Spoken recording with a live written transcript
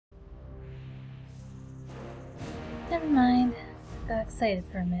Never mind. Got excited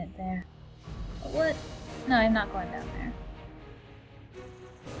for a minute there. But what? No, I'm not going down there.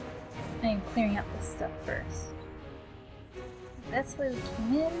 I am clearing out this stuff first. That's why we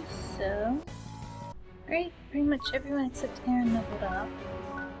came in, so... Great, pretty much everyone except Aerin leveled up.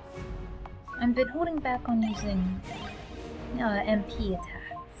 I've been holding back on using MP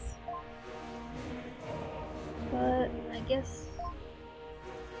attacks. But I guess...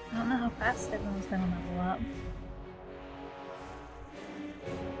 I don't know how fast everyone's gonna level up.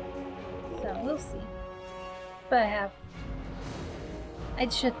 So we'll see. But I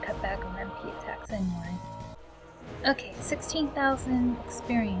should cut back on MP attacks anyway. Okay, 16,000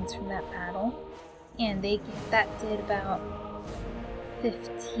 experience from that battle. And that did about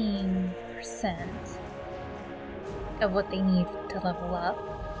 15% of what they need to level up.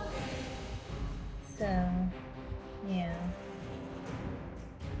 So, yeah.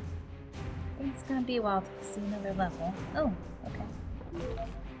 I think it's gonna be a while to see another level. Oh, okay. Let's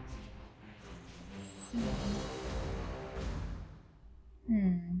see.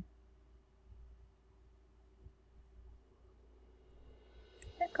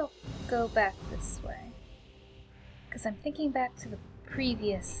 I think I'll go back this way. Because I'm thinking back to the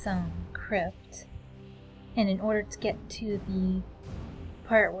previous crypt. And in order to get to the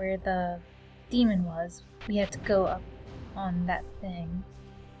part where the demon was, we had to go up on that thing.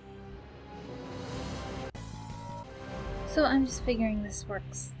 So I'm just figuring this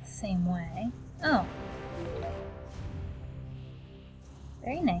works the same way. Oh.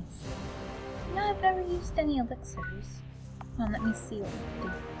 Very nice. You know, I've never used any elixirs. Well, let me see what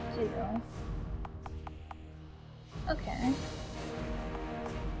they do. Okay.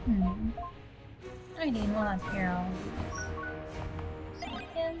 I need one on here, I'll use. So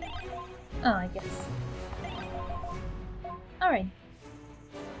again. Oh, I guess. Alright.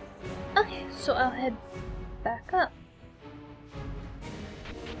 Okay, so I'll head back up.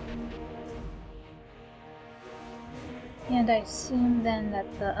 And I assume then that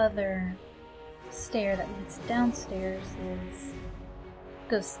the other stair that leads downstairs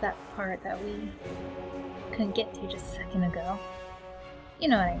goes to that part that we couldn't get to just a second ago. You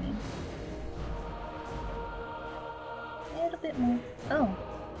know what I mean. A little bit more. Oh,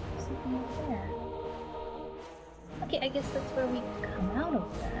 something over there. Okay, I guess that's where we come out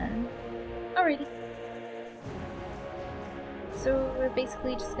of then. Alrighty. So we're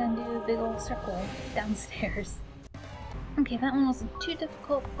basically just gonna do a big old circle downstairs. Okay, that one wasn't too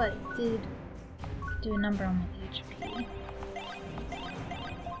difficult, but it did do a number on my HP.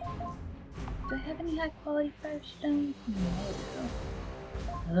 Do I have any high quality firestone? No.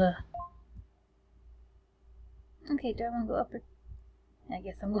 Ugh. Okay, do I want to go up or... I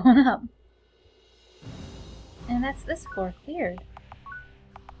guess I'm going up. And that's this floor cleared.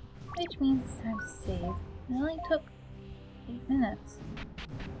 Which means it's time to save. It only took 8 minutes.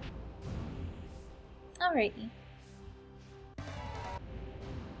 Alrighty.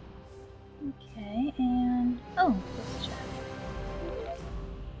 Okay, and... oh, this chest.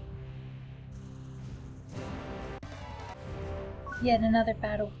 Yet another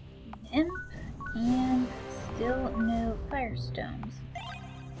battle with an imp, and still no firestones.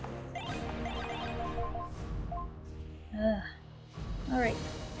 Ugh. Alright.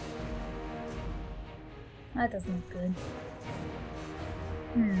 That doesn't look good.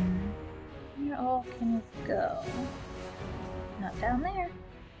 Where all can we go? Not down there.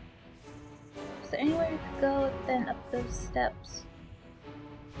 Is there anywhere to go then up those steps?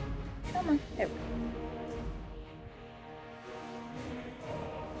 Come on, there we go.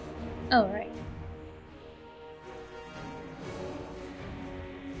 Oh, right.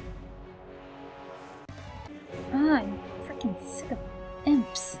 Ah, I'm freaking sick of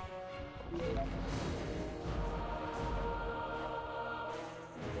imps.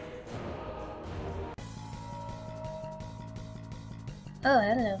 Oh,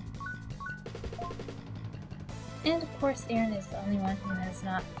 hello. And of course, Aerin is the only one who has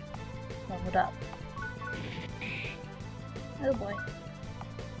not leveled up. Oh boy.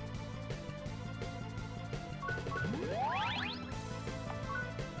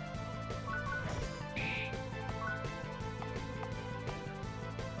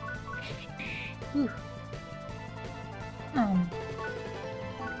 Whew.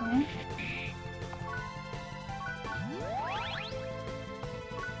 Okay.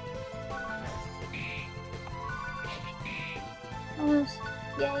 Almost.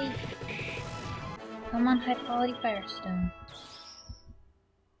 Yay. Come on, high quality firestone.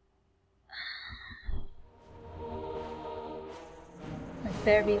 I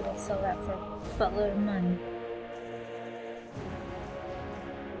better be able to sell that for a buttload of money.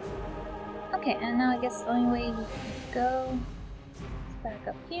 Okay, and now I guess the only way we can go is back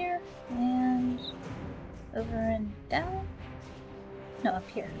up here and over and down? No, up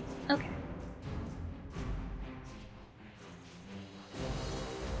here. Okay.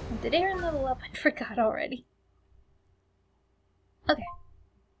 Did Aerin level up? I forgot already. Okay.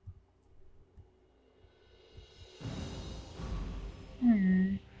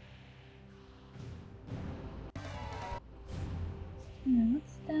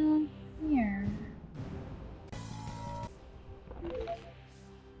 What's down here?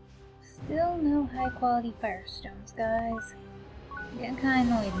 Still no high quality firestones, guys. I'm getting kinda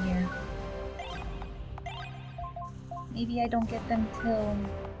annoyed here. Maybe I don't get them till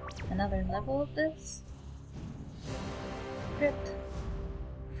another level of this? Crypt.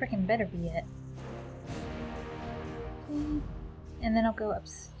 Frickin' better be it. Okay. And then I'll go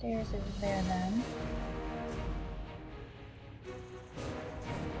upstairs over there then.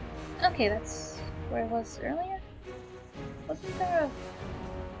 Okay, that's where I was earlier? Wasn't there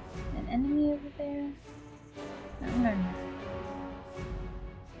an enemy over there? I don't remember.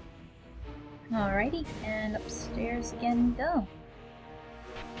 Alrighty, and upstairs again we go.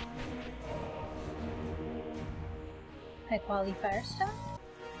 High quality firestone?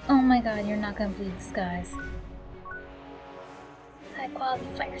 Oh my god, you're not gonna believe this, guys. High quality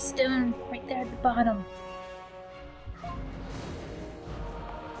firestone right there at the bottom.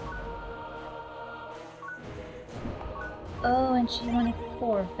 Oh, and she wanted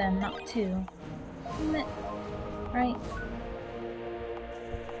 4 of them, not 2. Isn't it? Right?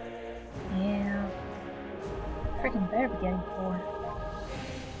 Yeah. Freaking better be getting 4.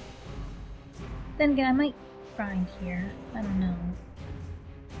 Then again, I might grind here. I don't know.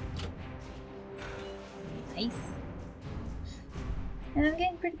 Nice. And I'm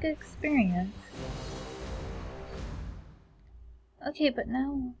getting pretty good experience. Okay, but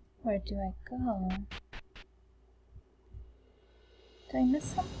now where do I go? Did I miss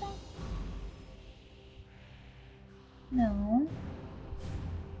something? No.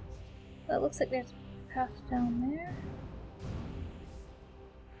 Well, it looks like there's a path down there.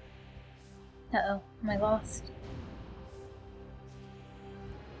 Uh-oh, am I lost?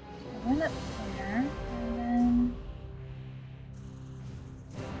 So I went up there, and then...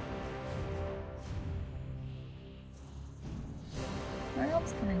 where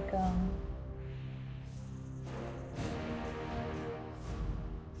else can I go?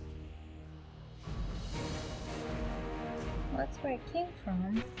 Well, that's where I came from. I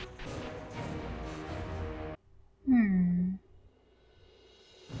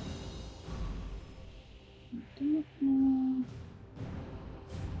don't know.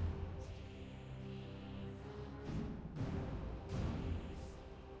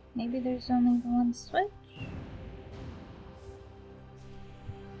 Maybe there's only the one switch?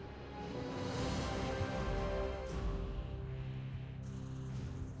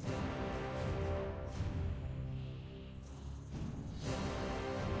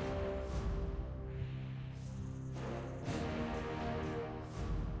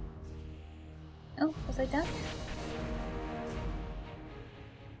 Oh, was I done?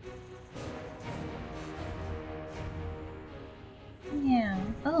 Yeah.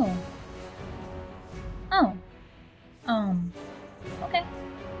 Oh. Oh. Okay.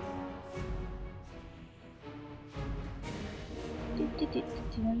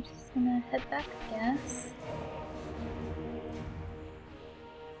 I'm just gonna head back, I guess.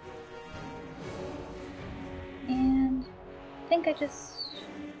 And I think I just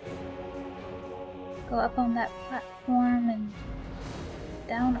go up on that platform and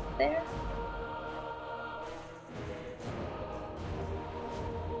down up there.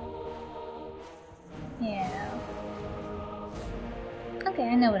 Yeah. Okay,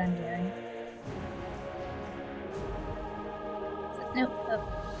 I know what I'm doing. Nope. Oh,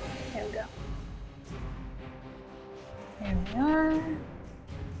 there we go. There we are.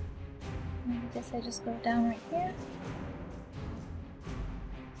 I guess I just go down right here.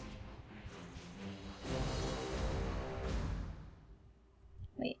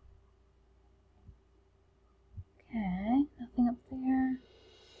 Wait. Okay, nothing up there.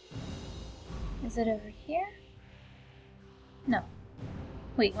 Is it over here? No.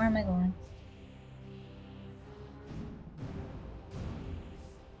 Wait, where am I going?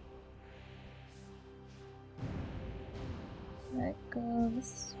 Should I go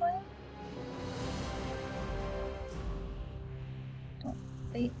this way? Don't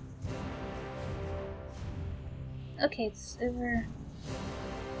wait. Okay, it's over.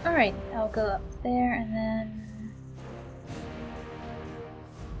 Alright, I'll go up there and then.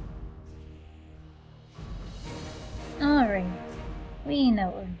 Alright. We know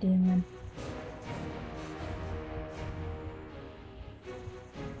what we're doing.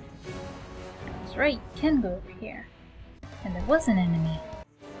 That's right, you can go over here. And there was an enemy.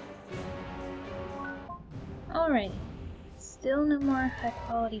 Alrighty. Still no more high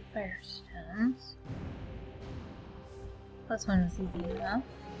quality firestones. Plus one was easy enough.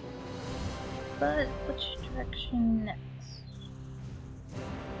 But which direction next?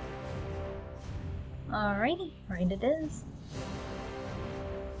 Alrighty, right it is.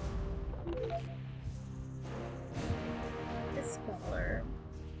 Dispeller.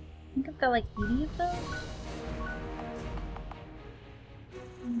 I think I've got like 80 of those.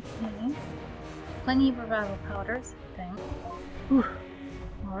 Okay. Plenty of revival powders, I think. Whew.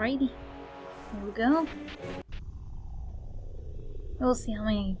 Alrighty. Here we go. We'll see how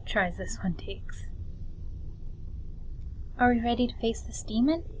many tries this one takes. Are we ready to face this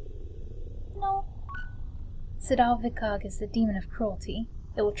demon? No. Siddal-Vicag is the demon of cruelty.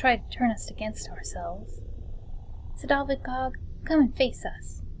 It will try to turn us against ourselves. Siddal-Vicag, come and face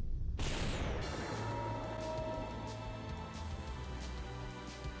us.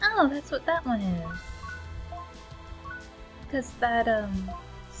 Oh, that's what that one is. Because that,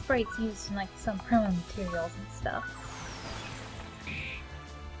 sprite's used in, like, some promo materials and stuff.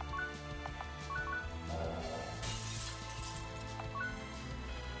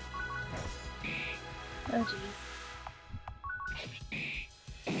 Oh, jeez.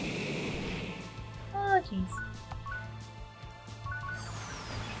 Oh, jeez.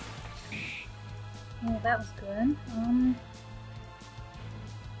 Oh, that was good.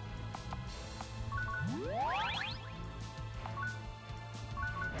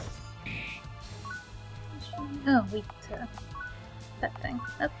 Oh, weak to that thing.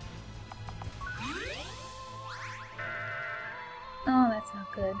 Oh. Oh, that's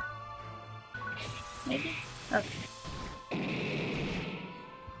not good. Maybe? Okay.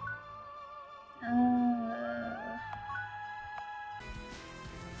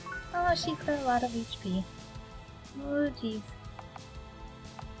 Oh, she's got a lot of HP. Oh, jeez.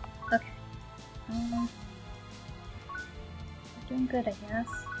 Okay. We're doing good, I guess.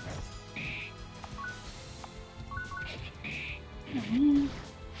 Oh, man.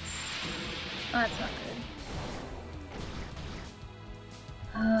 Oh, that's not good.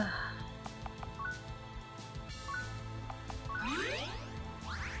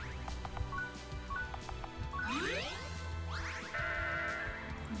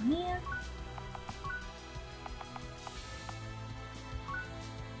 Man.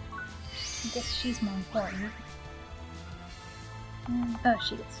 I guess she's more important. Oh,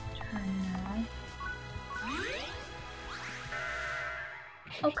 she gets to turn now.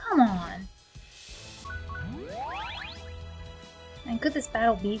 Oh, come on! And could this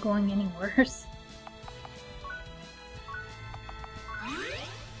battle be going any worse?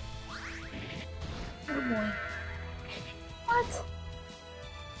 Oh boy. What?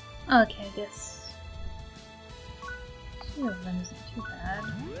 Okay, I guess 2 of them isn't too bad.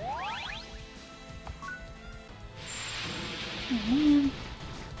 Oh man.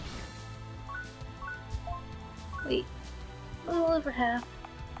 Wait, a little over half.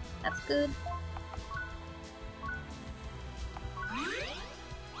 That's good.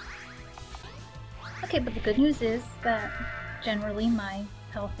 Okay, but the good news is that generally my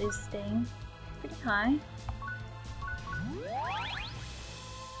health is staying pretty high.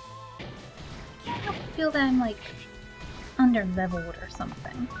 I can't help but feel that I'm like under-leveled or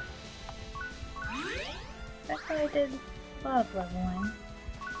something. I thought I did a lot of leveling.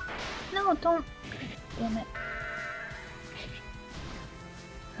 No, don't! Damn it.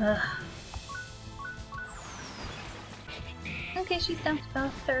 Ugh. Okay, she's down to about a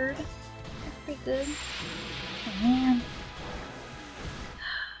third. That's pretty good. Oh man.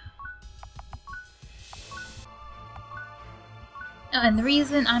 Oh, and the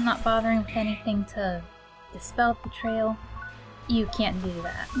reason I'm not bothering with anything to dispel betrayal, you can't do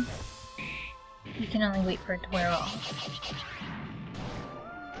that. You can only wait for it to wear off.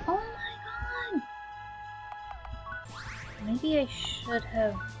 Oh my god! Maybe I should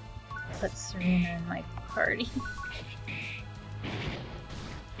have put Serena in my party.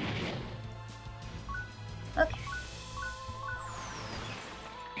 Okay.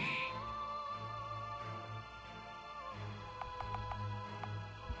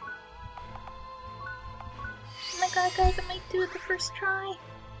 Oh my god, guys, I might do it the first try.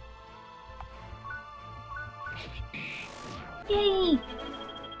 Yay!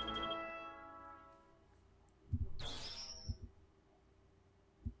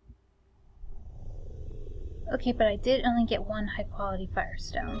 Okay, but I did only get 1 high-quality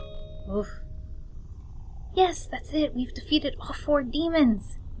firestone. Oof. Yes, that's it! We've defeated all 4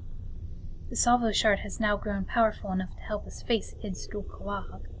 demons! The Salvo Shard has now grown powerful enough to help us face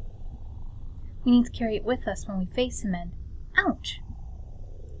Siddal-Vicag. We need to carry it with us when we face him and... Ouch!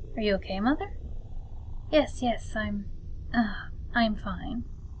 Are you okay, Mother? Yes, I'm fine.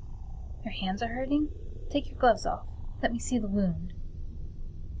 Your hands are hurting? Take your gloves off. Let me see the wound.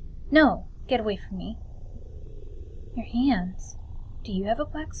 No! Get away from me. Your hands. Do you have a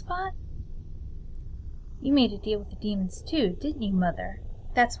black spot? You made a deal with the demons too, didn't you, Mother?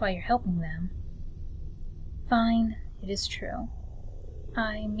 That's why you're helping them. Fine, it is true.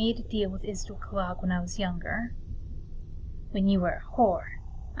 I made a deal with Siddal-Vicag when I was younger. When you were a whore,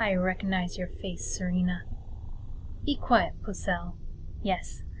 I recognize your face, Serena. Be quiet, Pucelle.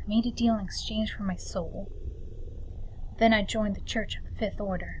 Yes, I made a deal in exchange for my soul. Then I joined the Church of the Fifth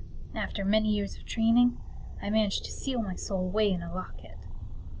Order. After many years of training, I managed to seal my soul away in a locket.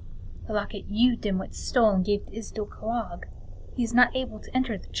 The locket you dimwits stole and gave to Siddal-Vicag. He is not able to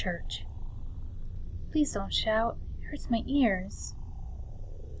enter the church. Please don't shout. It hurts my ears.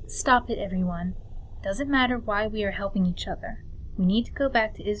 Stop it, everyone. Doesn't matter why we are helping each other. We need to go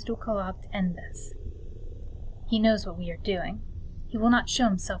back to Siddal-Vicag to end this. He knows what we are doing. He will not show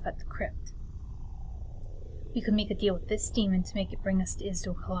himself at the crypt. We could make a deal with this demon to make it bring us to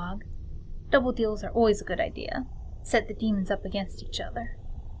Siddal-Vicag. Double deals are always a good idea. Set the demons up against each other.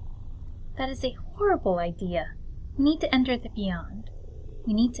 That is a horrible idea. We need to enter the beyond.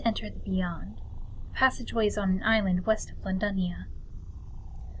 We need to enter the beyond. The passageway is on an island west of Londonia.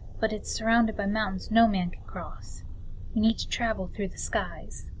 But it's surrounded by mountains no man can cross. We need to travel through the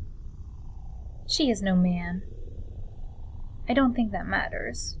skies. She is no man. I don't think that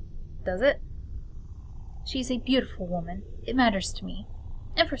matters. Does it? She is a beautiful woman. It matters to me.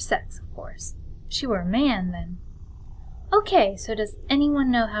 And for sex, of course. If she were a man, then... Okay, so does anyone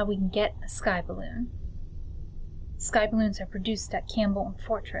know how we can get a sky balloon? Sky balloons are produced at Campbell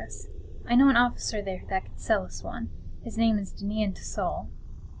Fortress. I know an officer there that could sell us one. His name is Denian Tassal.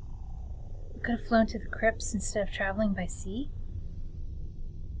 We could have flown to the crypts instead of traveling by sea.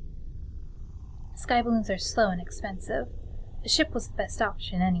 Sky balloons are slow and expensive. A ship was the best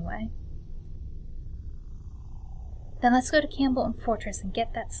option anyway. Then let's go to Campbell Fortress and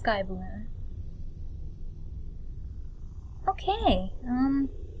get that sky balloon. Okay,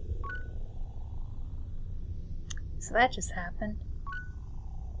 so that just happened.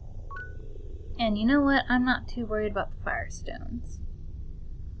 And you know what? I'm not too worried about the Firestones.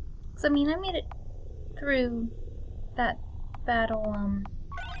 Because, I mean, I made it through that battle,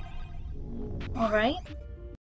 alright.